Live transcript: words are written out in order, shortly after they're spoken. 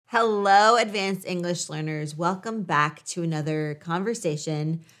Hello, advanced English learners. Welcome back to another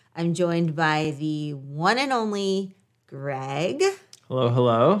conversation. I'm joined by the one and only Greg. Hello,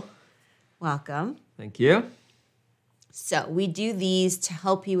 hello. Welcome. Thank you. So we do these to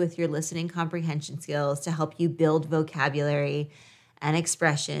help you with your listening comprehension skills, to help you build vocabulary and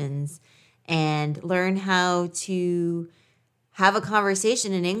expressions, and learn how to have a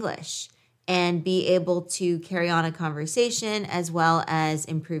conversation in English and be able to carry on a conversation as well as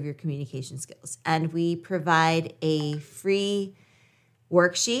improve your communication skills. And we provide a free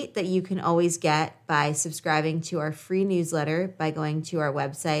worksheet that you can always get by subscribing to our free newsletter by going to our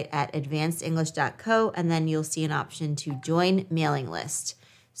website at advancedenglish.co, and then you'll see an option to join mailing list.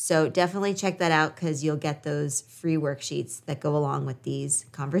 So definitely check that out because you'll get those free worksheets that go along with these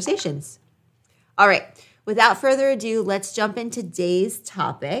conversations. All right. Without further ado, let's jump into today's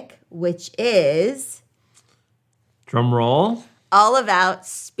topic, which is Drum roll. all about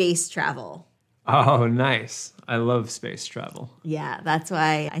space travel. Oh, nice. I love space travel. Yeah, that's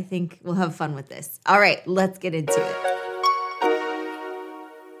why I think we'll have fun with this. All right, let's get into it.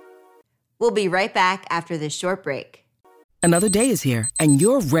 We'll be right back after this short break. Another day is here, and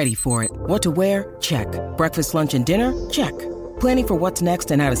you're ready for it. What to wear? Check. Breakfast, lunch, and dinner? Check. Planning for what's next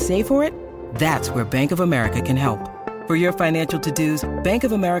and how to save for it? That's where Bank of America can help. For your financial to-dos, Bank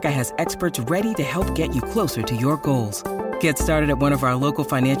of America has experts ready to help get you closer to your goals. Get started at one of our local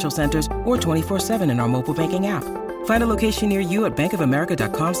financial centers or 24/7 in our mobile banking app. Find a location near you at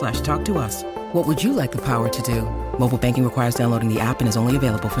bankofamerica.com/talktous. What would you like the power to do? Mobile banking requires downloading the app and is only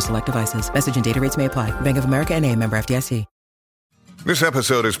available for select devices. Message and data rates may apply. Bank of America N.A., member FDIC. This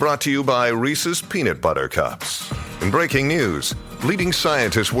episode is brought to you by Reese's Peanut Butter Cups. In breaking news, leading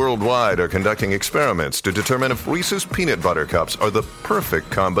scientists worldwide are conducting experiments to determine if Reese's Peanut Butter Cups are the perfect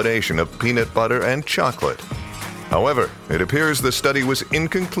combination of peanut butter and chocolate. However, it appears the study was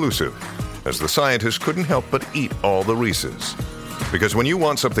inconclusive, as the scientists couldn't help but eat all the Reese's. Because when you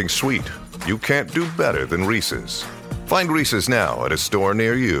want something sweet, you can't do better than Reese's. Find Reese's now at a store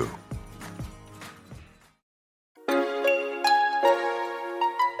near you.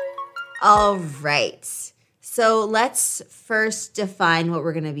 All right. So let's first define what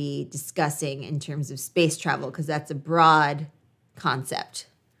we're going to be discussing in terms of space travel, because that's a broad concept.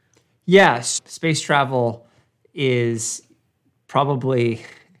 Yes, space travel is probably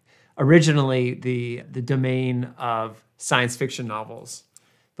originally the domain of science fiction novels.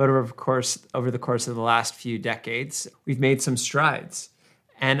 But of course, over the course of the last few decades, we've made some strides.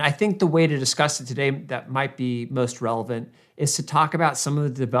 And I think the way to discuss it today that might be most relevant is to talk about some of the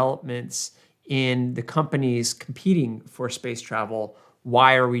developments in the companies competing for space travel.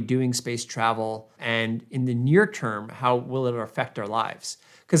 Why are we doing space travel? And in the near term, how will it affect our lives?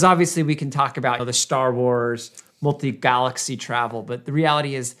 Because obviously we can talk about the Star Wars, multi-galaxy travel, but the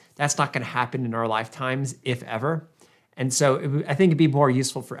reality is that's not going to happen in our lifetimes, if ever. And so I think it'd be more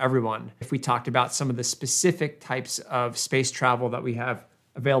useful for everyone if we talked about some of the specific types of space travel that we have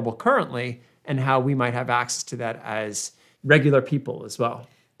available currently and how we might have access to that as regular people as well.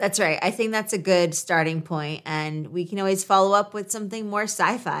 That's right. I think that's a good starting point, and we can always follow up with something more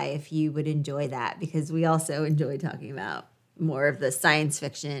sci-fi if you would enjoy that, because we also enjoy talking about more of the science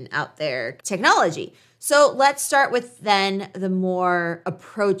fiction out there technology. So let's start with then the more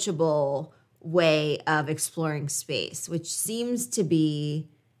approachable way of exploring space, which seems to be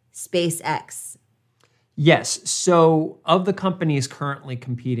SpaceX. Yes. So of the companies currently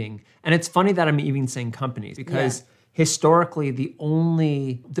competing, and it's funny that I'm even saying companies because historically the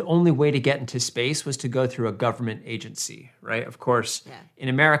only way to get into space was to go through a government agency, right? Of course, in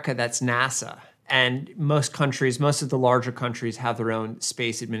America, that's NASA. And most of the larger countries have their own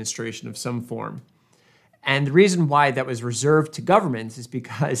space administration of some form. And the reason why that was reserved to governments is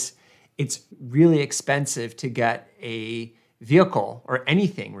because it's really expensive to get a vehicle or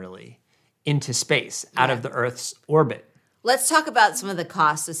anything really into space out of the Earth's orbit. Let's talk about some of the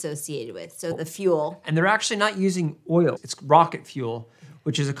costs associated with. So the fuel. And they're actually not using oil. It's rocket fuel,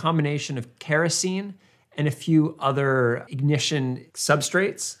 which is a combination of kerosene and a few other ignition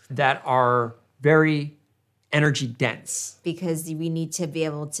substrates that are very energy dense. Because we need to be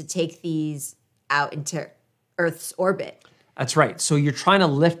able to take these out into Earth's orbit. That's right. So you're trying to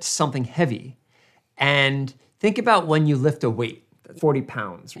lift something heavy. And think about when you lift a weight, 40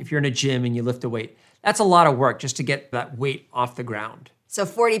 pounds. If you're in a gym and you lift a weight, that's a lot of work just to get that weight off the ground. So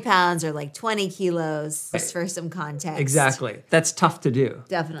 40 pounds are like 20 kilos, just for some context. Exactly. That's tough to do.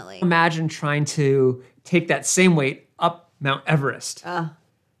 Definitely. Imagine trying to take that same weight up Mount Everest.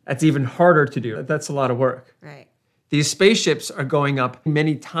 That's even harder to do. That's a lot of work. Right. These spaceships are going up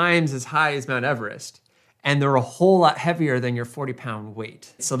many times as high as Mount Everest. and they're a whole lot heavier than your 40-pound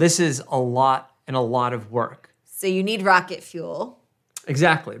weight. So this is a lot and a lot of work. So you need rocket fuel.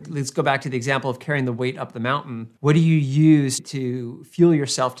 Exactly. Let's go back to the example of carrying the weight up the mountain. What do you use to fuel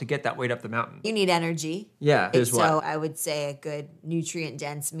yourself to get that weight up the mountain? You need energy. Yeah, here's what. So I would say a good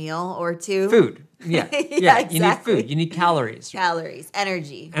nutrient-dense meal or two. Food. Yeah. Yeah, You need exactly. food. You need calories. Calories,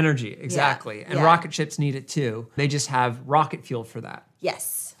 energy. Energy, exactly. And Yeah. rocket ships need it too. They just have rocket fuel for that.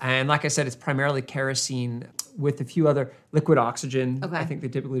 Yes. And like I said, it's primarily kerosene with a few other liquid oxygen. Okay. I think they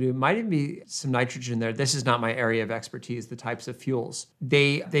typically do. Might even be some nitrogen there. This is not my area of expertise, the types of fuels.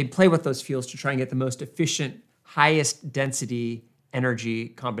 They play with those fuels to try and get the most efficient, highest density energy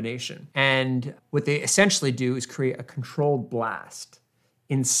combination. And what they essentially do is create a controlled blast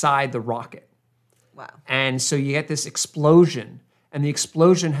inside the rocket. Wow. And so you get this explosion, and the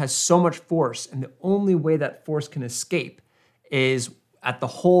explosion has so much force, and the only way that force can escape is at the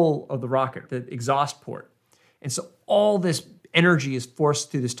hole of the rocket, the exhaust port. And so all this energy is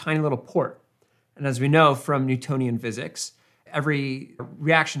forced through this tiny little port. And as we know from Newtonian physics, every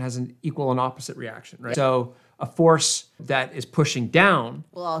reaction has an equal and opposite reaction, right? So a force that is pushing down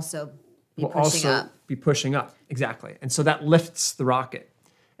Will also be will pushing also up. be pushing up. Exactly. And so that lifts the rocket.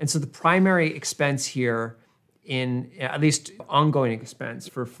 And so the primary expense here, in at least ongoing expense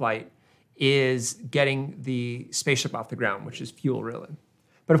for flight, is getting the spaceship off the ground, which is fuel, really.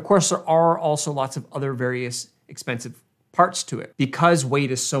 But of course, there are also lots of other various expensive parts to it. Because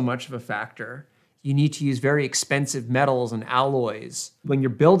weight is so much of a factor, you need to use very expensive metals and alloys when you're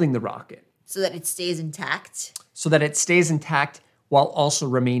building the rocket So that it stays intact. so that it stays intact while also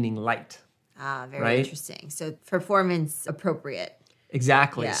remaining light. Ah, very Right? interesting. So performance appropriate.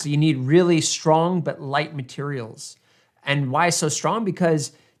 Exactly. Yeah. So you need really strong but light materials. And why so strong?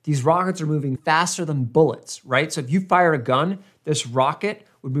 Because these rockets are moving faster than bullets, right? So if you fire a gun, this rocket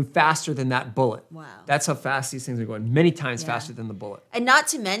would move faster than that bullet. Wow. That's how fast these things are going, many times Yeah. faster than the bullet. And not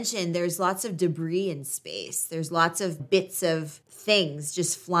to mention, there's lots of debris in space. There's lots of bits of things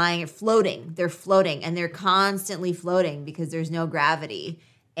just flying, floating. They're floating, and they're constantly floating because there's no gravity.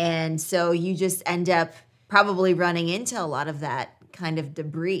 And so you just end up probably running into a lot of that kind of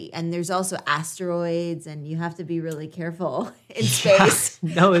debris. And there's also asteroids, and you have to be really careful in space.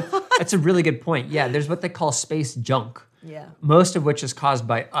 No, that's a really good point. Yeah, there's what they call space junk. Yeah. Most of which is caused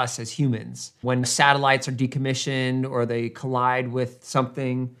by us as humans. When satellites are decommissioned or they collide with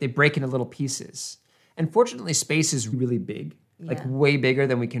something, they break into little pieces. And fortunately, space is really big, like Yeah. way bigger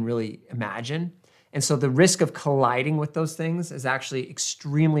than we can really imagine. And so the risk of colliding with those things is actually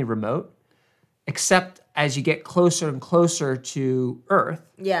extremely remote, except as you get closer and closer to Earth,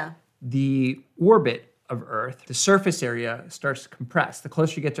 Yeah. the orbit of Earth, the surface area starts to compress. The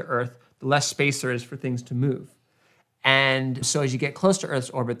closer you get to Earth, the less space there is for things to move. And so as you get close to Earth's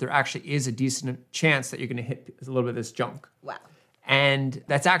orbit, there actually is a decent chance that you're going to hit a little bit of this junk. Wow. And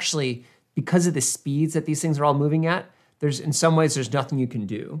that's actually because of the speeds that these things are all moving at. In some ways, there's nothing you can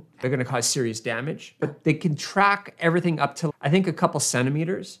do. They're going to cause serious damage, but they can track everything up to, I think, a couple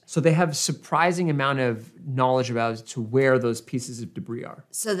centimeters. So they have surprising amount of knowledge about as to where those pieces of debris are.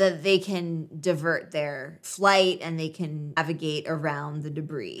 So that they can divert their flight and they can navigate around the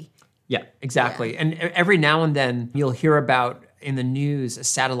debris. Yeah, exactly. And every now and then you'll hear about in the news a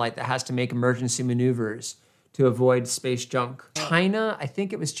satellite that has to make emergency maneuvers to avoid space junk. China, I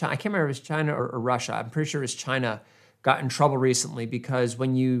think it was China. I can't remember if it was China or Russia. I'm pretty sure it was China. Got in trouble recently because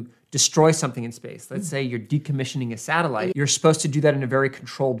when you destroy something in space, let's say you're decommissioning a satellite, you're supposed to do that in a very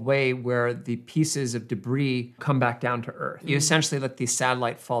controlled way where the pieces of debris come back down to Earth. You essentially let the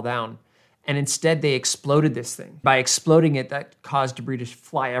satellite fall down. And instead, they exploded this thing. By exploding it, that caused debris to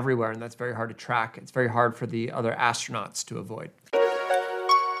fly everywhere, and that's very hard to track. It's very hard for the other astronauts to avoid.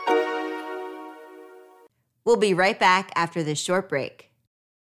 We'll be right back after this short break.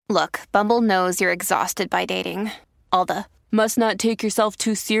 Look, Bumble knows you're exhausted by dating. All the, must not take yourself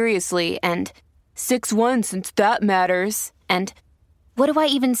too seriously, and 6'1" since that matters, and what do I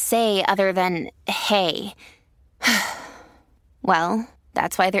even say other than, hey? Well,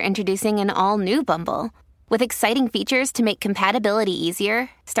 that's why they're introducing an all-new Bumble, with exciting features to make compatibility easier,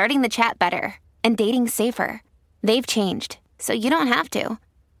 starting the chat better, and dating safer. They've changed, so you don't have to.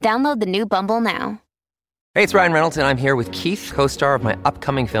 Download the new Bumble now. Hey, it's Ryan Reynolds, and I'm here with Keith, co-star of my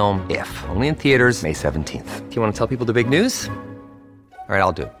upcoming film, If, only in theaters May 17th. Do you want to tell people the big news? All right,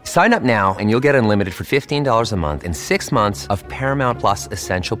 I'll do it. Sign up now and you'll get unlimited for $15 a month and 6 months of Paramount Plus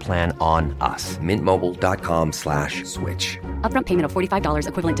Essential Plan on us. MintMobile.com/switch. Upfront payment of $45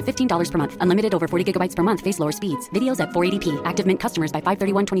 equivalent to $15 per month. Unlimited over 40 gigabytes per month. Face lower speeds. Videos at 480p. Active Mint customers by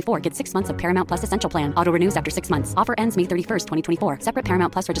 531.24 get 6 months of Paramount Plus Essential Plan. Auto renews after 6 months. Offer ends May 31st, 2024. Separate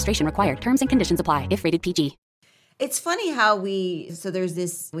Paramount Plus registration required. Terms and conditions apply if rated PG. It's funny how we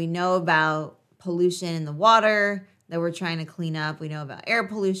know about pollution in the water that we're trying to clean up. We know about air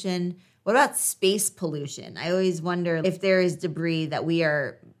pollution. What about space pollution? I always wonder if there is debris that we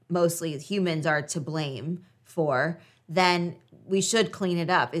are mostly humans are to blame for, then we should clean it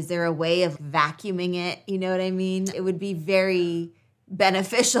up. Is there a way of vacuuming it? You know what I mean? It would be very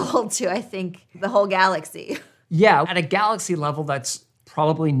beneficial to, I think, the whole galaxy. Yeah, at a galaxy level, that's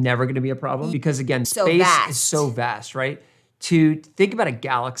probably never going to be a problem because, again, space is so vast, right? To think about a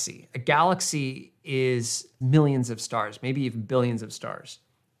galaxy is millions of stars, maybe even billions of stars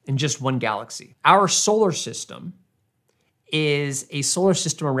in just one galaxy. Our solar system is a solar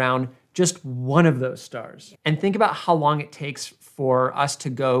system around just one of those stars. And think about how long it takes for us to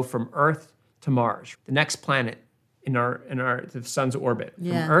go from Earth to Mars, the next planet in the sun's orbit.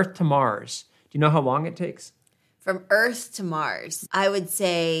 Yeah. From Earth to Mars. Do you know how long it takes? From Earth to Mars, I would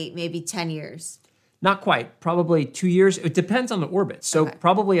say maybe 10 years. Not quite, probably 2 years. It depends on the orbit. So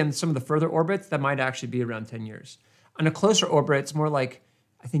probably on some of the further orbits, that might actually be around 10 years. On a closer orbit, it's more like,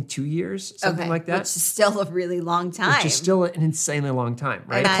 I think 2 years, something like that. Which is still a really long time. Which is still an insanely long time,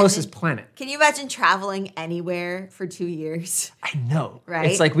 right? Imagine, the closest planet. Can you imagine traveling anywhere for 2 years? I know. Right?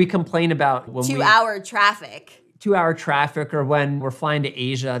 It's like we complain about when 2-hour traffic. 2-hour traffic, or when we're flying to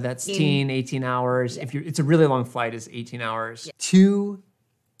Asia, that's 18 hours. Yeah. It's a really long flight, it's 18 hours. Yeah. 2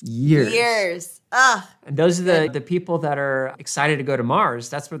 years. Ugh. And those are the people that are excited to go to Mars.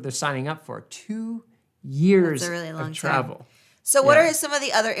 That's what they're signing up for. 2 years That's a really long of travel. time. So what are some of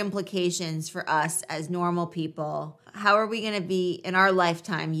the other implications for us as normal people? How are we going to be in our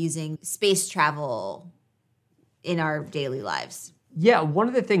lifetime using space travel in our daily lives? Yeah, one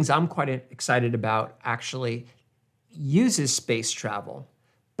of the things I'm quite excited about actually uses space travel,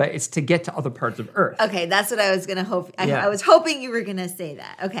 but it's to get to other parts of Earth. Okay, that's what I was going to hope. I was hoping you were going to say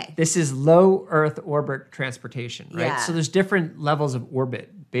that. Okay. This is low Earth orbit transportation, right? Yeah. So there's different levels of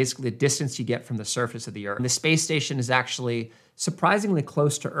orbit, basically the distance you get from the surface of the Earth. And the space station is actually surprisingly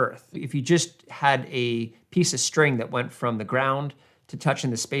close to Earth. If you just had a piece of string that went from the ground to touching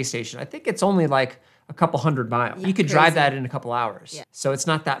the space station, I think it's only like a couple 100 miles. You could drive that in a couple hours. Yeah. So it's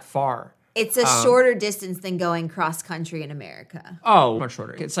not that far. It's a shorter distance than going cross country in America. Oh, much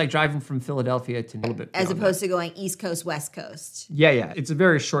shorter. It's like driving from Philadelphia to a little bit as opposed to going East Coast, West Coast. Yeah. It's a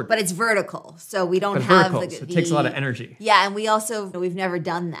very short. But it's vertical, so we don't have so it takes a lot of energy. Yeah, and we've never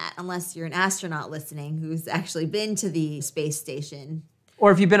done that unless you're an astronaut listening who's actually been to the space station.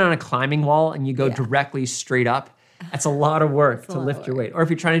 Or if you've been on a climbing wall and you go directly straight up, that's a lot of work to lift your weight. Or if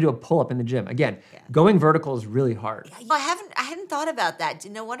you're trying to do a pull-up in the gym. Again, going vertical is really hard. I hadn't thought about that.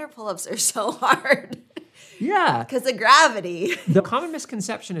 No wonder pull-ups are so hard. Yeah. Because of gravity. The common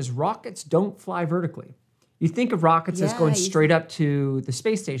misconception is rockets don't fly vertically. You think of rockets as going straight up to the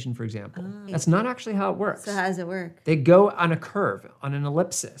space station, for example. That's not actually how it works. So how does it work? They go on a curve, on an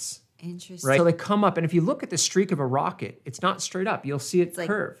ellipsis. Interesting. Right? So they come up, and if you look at the streak of a rocket, it's not straight up. You'll see it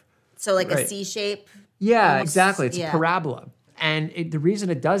curve. So like a C shape? Yeah, exactly. It's a parabola. And the reason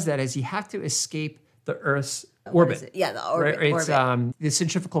it does that is you have to escape the Earth's orbit. Yeah, the orbit. Right? It's the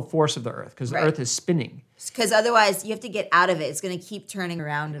centrifugal force of the Earth, because the Earth is spinning. Because otherwise you have to get out of it. It's going to keep turning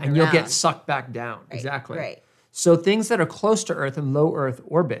around and you'll get sucked back down. Right. Exactly. Right. So things that are close to Earth and low Earth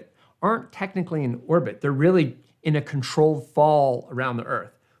orbit aren't technically in orbit. They're really in a controlled fall around the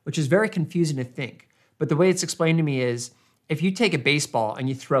Earth, which is very confusing to think. But the way it's explained to me is, if you take a baseball and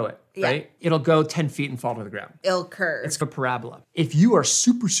you throw it, right, it'll go 10 feet and fall to the ground. It'll curve. It's a parabola. If you are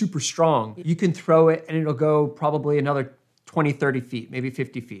super, super strong, you can throw it and it'll go probably another 20, 30 feet, maybe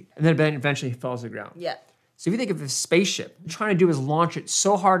 50 feet. And then eventually it falls to the ground. Yeah. So if you think of a spaceship, what you're trying to do is launch it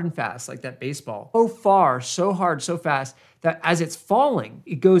so hard and fast, like that baseball, so far, so hard, so fast, that as it's falling,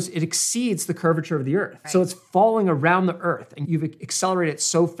 it exceeds the curvature of the Earth. Right. So it's falling around the Earth, and you've accelerated it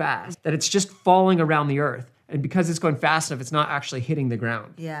so fast that it's just falling around the Earth. And because it's going fast enough, it's not actually hitting the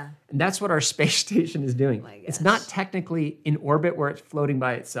ground. Yeah. And that's what our space station is doing. It's not technically in orbit where it's floating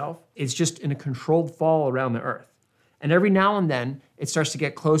by itself. It's just in a controlled fall around the Earth. And every now and then, it starts to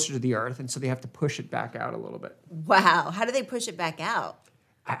get closer to the Earth, and so they have to push it back out a little bit. Wow. How do they push it back out?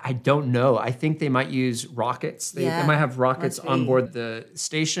 I don't know. I think they might use rockets. They might have rockets must on be. board the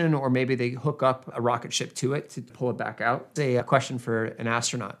station, or maybe they hook up a rocket ship to it to pull it back out. It's a question for an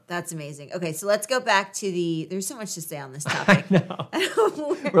astronaut. That's amazing. Okay, so let's go back to there's so much to say on this topic.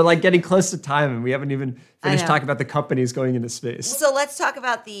 We're like getting close to time, and we haven't even finished know. talking about the companies going into space. So let's talk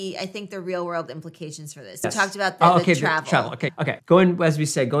about I think the real world implications for this. Yes. We talked about the travel. travel. Okay. Going, as we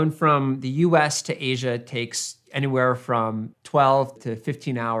said, going from the U.S. to Asia takes anywhere from 12 to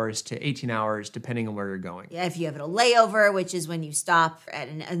 15 hours to 18 hours, depending on where you're going. Yeah, if you have a layover, which is when you stop at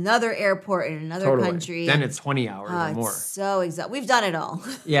another airport in another country. Then it's 20 hours or more. It's so exhausting. We've done it all.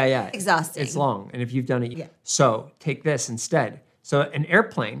 Yeah. Exhausting. It's long. And if you've done it, Yeah. So take this instead. So an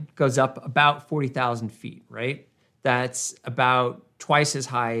airplane goes up about 40,000 feet, right? That's about twice as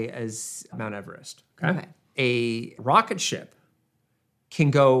high as Mount Everest. Okay. A rocket ship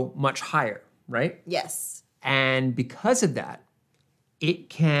can go much higher, right? Yes. And because of that, it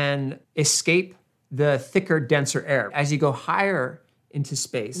can escape the thicker, denser air. As you go higher into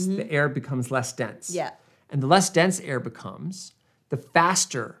space, the air becomes less dense. Yeah. And the less dense air becomes, the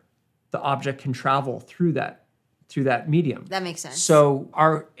faster the object can travel through that medium. That makes sense. So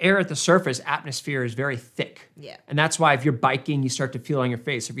our air at the surface, atmosphere, is very thick. Yeah. And that's why if you're biking, you start to feel on your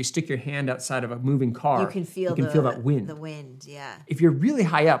face. If you stick your hand outside of a moving car, you can feel that wind. The wind, yeah. If you're really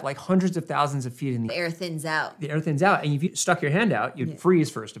high up, like hundreds of thousands of feet in The air thins out. the air thins out, and if you stuck your hand out, you'd freeze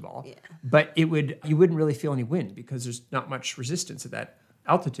first of all. Yeah. But you wouldn't really feel any wind because there's not much resistance at that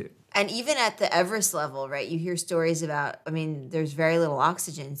altitude. And even at the Everest level, right, you hear stories about, there's very little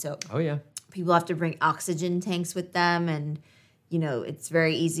oxygen. So Oh yeah. people have to bring oxygen tanks with them, and it's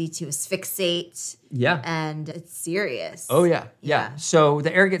very easy to asphyxiate. Yeah. And it's serious. Oh yeah. Yeah. So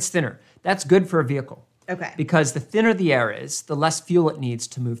the air gets thinner. That's good for a vehicle. Okay. Because the thinner the air is, the less fuel it needs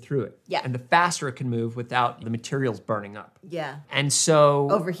to move through it. Yeah. And the faster it can move without the materials burning up. Yeah. And so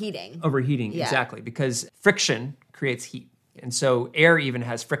Overheating. Overheating, exactly, because friction creates heat. And so air even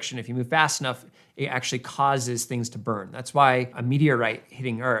has friction. If you move fast enough, it actually causes things to burn. That's why a meteorite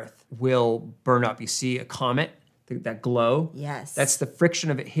hitting Earth will burn up. You see a comet, that glow? Yes. That's the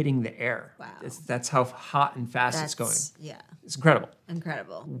friction of it hitting the air. Wow. That's how hot and fast it's going. Yeah. It's incredible.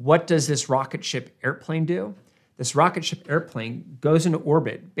 Incredible. What does this rocket ship airplane do? This rocket ship airplane goes into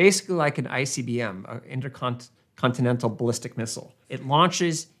orbit, basically like an ICBM, an intercontinental ballistic missile. It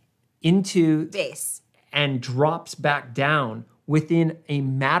launches into Base. and drops back down within a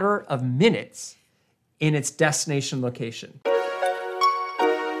matter of minutes in its destination location.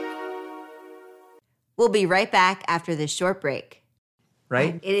 We'll be right back after this short break.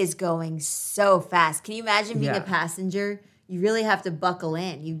 Right? It is going so fast. Can you imagine being Yeah. a passenger? You really have to buckle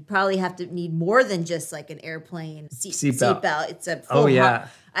in. You probably have to need more than just like an airplane seatbelt. It's a full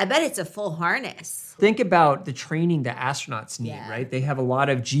I bet it's a full harness. Think about the training that astronauts need, Yeah. right? They have a lot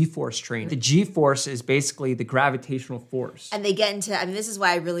of G-force training. The G-force is basically the gravitational force. And they get into, this is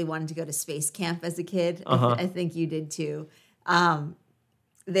why I really wanted to go to space camp as a kid. I think you did too.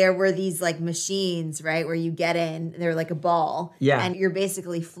 There were these like machines, right, where you get in, they're like a ball. Yeah. And you're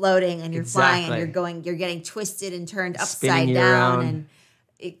basically floating and you're flying and Exactly. you're getting twisted and turned Spinning upside you down. around.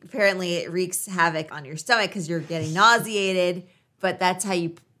 And apparently it wreaks havoc on your stomach because you're getting nauseated. But that's how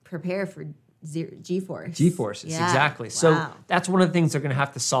you prepare for G-force. G-forces, Yeah. exactly. So Wow. that's one of the things they're going to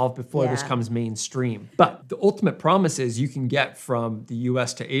have to solve before this Yeah. comes mainstream. But the ultimate promise is you can get from the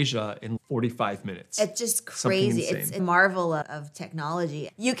US to Asia in 45 minutes. It's just Something crazy. It's insane. a marvel of technology.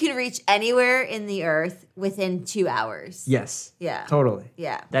 You can reach anywhere in the earth within 2 hours. Yes. Yeah. Totally.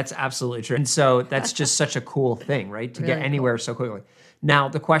 Yeah. That's absolutely true. And so that's just such a cool thing, right? To get Really anywhere so quickly. Now,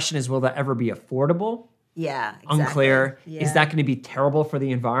 the question is, will that ever be affordable? Yeah. Exactly. Unclear. Yeah. Is that going to be terrible for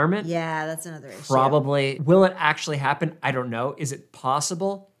the environment? Yeah, that's another issue. Probably. Will it actually happen? I don't know. Is it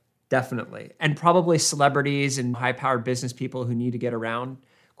possible? Definitely. And probably celebrities and high-powered business people who need to get around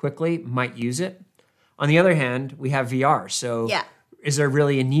quickly might use it. On the other hand, we have VR. So Yeah. is there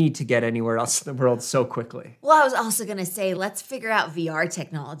really a need to get anywhere else in the world so quickly? Well, I was also going to say, let's figure out VR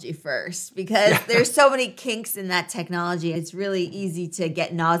technology first because there's so many kinks in that technology. It's really easy to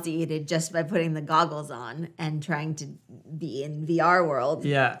get nauseated just by putting the goggles on and trying to be in VR world.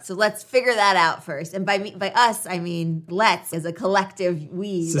 Yeah. So let's figure that out first. And by us, I mean let's as a collective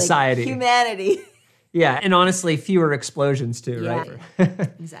we. Society. Like humanity. Yeah. And honestly, fewer explosions too, Yeah. right?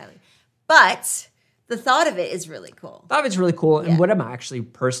 Exactly. But the thought of it is really cool. Thought it's really cool. Yeah. And what I'm actually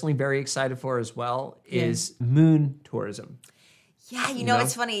personally very excited for as well is moon tourism. Yeah, you know,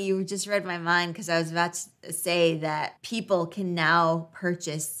 it's funny. You just read my mind because I was about to say that people can now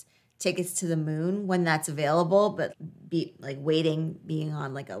purchase tickets to the moon when that's available, but being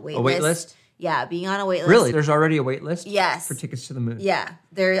on like a wait list. Yeah, being on a wait list. Really? There's already a wait list? Yes. For tickets to the moon? Yeah,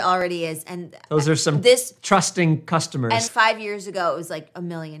 there already is. And those are some trusting customers. And 5 years ago, it was like $1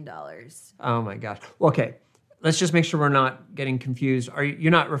 million. Oh my gosh. Well, okay. Let's just make sure we're not getting confused.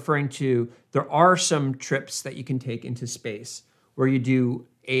 You're not referring to, there are some trips that you can take into space where you do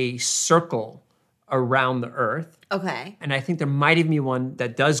a circle around the Earth. Okay. And I think there might even be one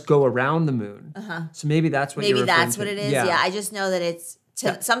that does go around the moon. Uh-huh. So maybe that's what you're referring to. Maybe that's what it is. Yeah, I just know that it's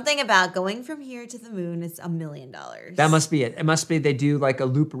something about going from here to the moon is $1 million. That must be it. It must be they do like a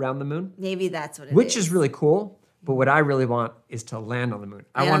loop around the moon. Maybe that's what it is. Which is really cool. But what I really want is to land on the moon.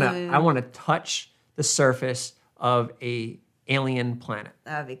 I want to touch the surface of a alien planet.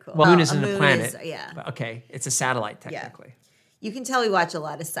 That would be cool. Well, moon isn't a planet. Yeah. But okay, it's a satellite technically. Yeah. You can tell we watch a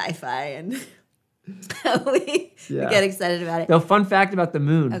lot of sci-fi and we get excited about it. The fun fact about the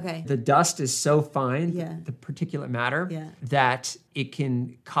moon, Okay. the dust is so fine, the particulate matter, that it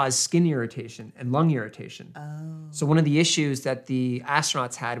can cause skin irritation and lung irritation. Oh. So one of the issues that the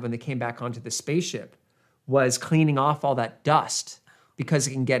astronauts had when they came back onto the spaceship was cleaning off all that dust, because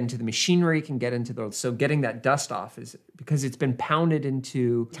it can get into the machinery, can get into so getting that dust off is because it's been pounded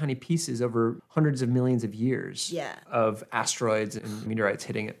into tiny pieces over hundreds of millions of years of asteroids and meteorites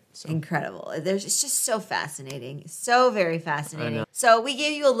hitting it. So. Incredible. It's just so fascinating. So very fascinating. So we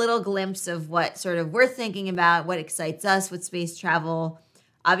gave you a little glimpse of what sort of we're thinking about, what excites us with space travel.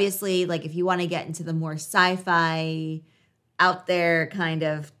 Obviously, like if you want to get into the more sci-fi, out there kind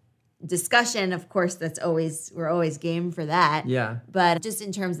of discussion, of course, we're always game for that. Yeah. But just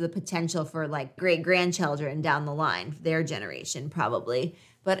in terms of the potential for like great grandchildren down the line, their generation probably.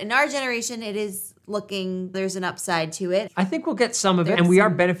 But in our generation, it is there's an upside to it. I think we'll get some of it, and we are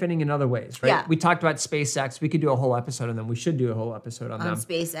benefiting in other ways, right? Yeah. We talked about SpaceX. We could do a whole episode on them. We should do a whole episode on them.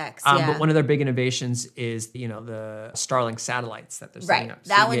 SpaceX, But one of their big innovations is, the Starlink satellites that they're setting up. So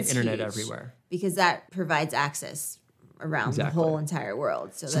that you one's get internet huge everywhere. Because that provides access around the whole entire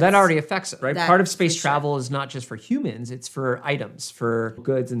world. So that already affects it, right? Part of space for travel is not just for humans, it's for items, for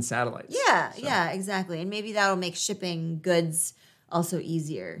goods and satellites. Yeah, exactly. And maybe that'll make shipping goods also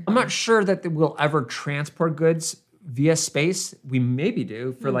easier. I'm not sure that we'll ever transport goods via space. We maybe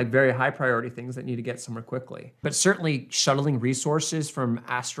do for like very high priority things that need to get somewhere quickly. But certainly shuttling resources from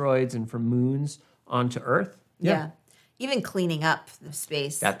asteroids and from moons onto Earth. Yeah. Even cleaning up the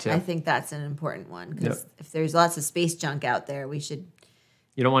space. That too. I think that's an important one, because if there's lots of space junk out there, we should...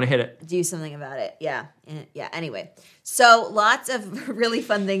 You don't want to hit it. Do something about it. Yeah. Anyway, so lots of really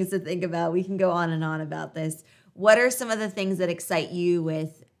fun things to think about. We can go on and on about this. What are some of the things that excite you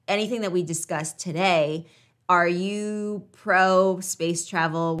with anything that we discussed today? Are you pro space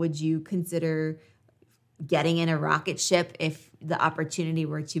travel? Would you consider getting in a rocket ship if the opportunity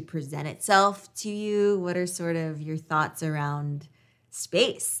were to present itself to you? What are sort of your thoughts around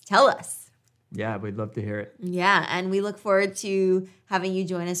space? Tell us. Yeah, we'd love to hear it. Yeah, and we look forward to having you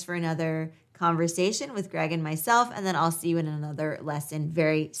join us for another conversation with Greg and myself, and then I'll see you in another lesson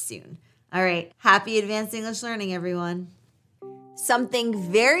very soon. All right, happy Advanced English Learning, everyone.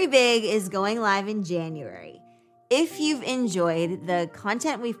 Something very big is going live in January. If you've enjoyed the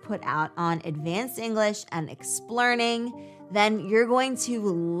content we've put out on Advanced English and Explearning, then you're going to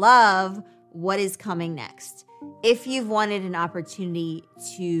love what is coming next. If you've wanted an opportunity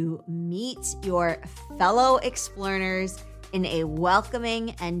to meet your fellow Explearners in a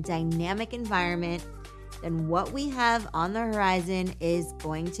welcoming and dynamic environment, then what we have on the horizon is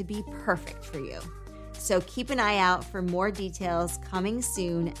going to be perfect for you. So keep an eye out for more details coming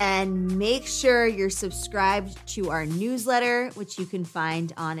soon, and make sure you're subscribed to our newsletter, which you can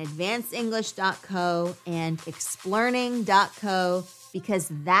find on advancedenglish.co and explearning.co,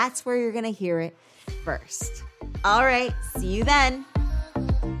 because that's where you're going to hear it first. All right, see you then.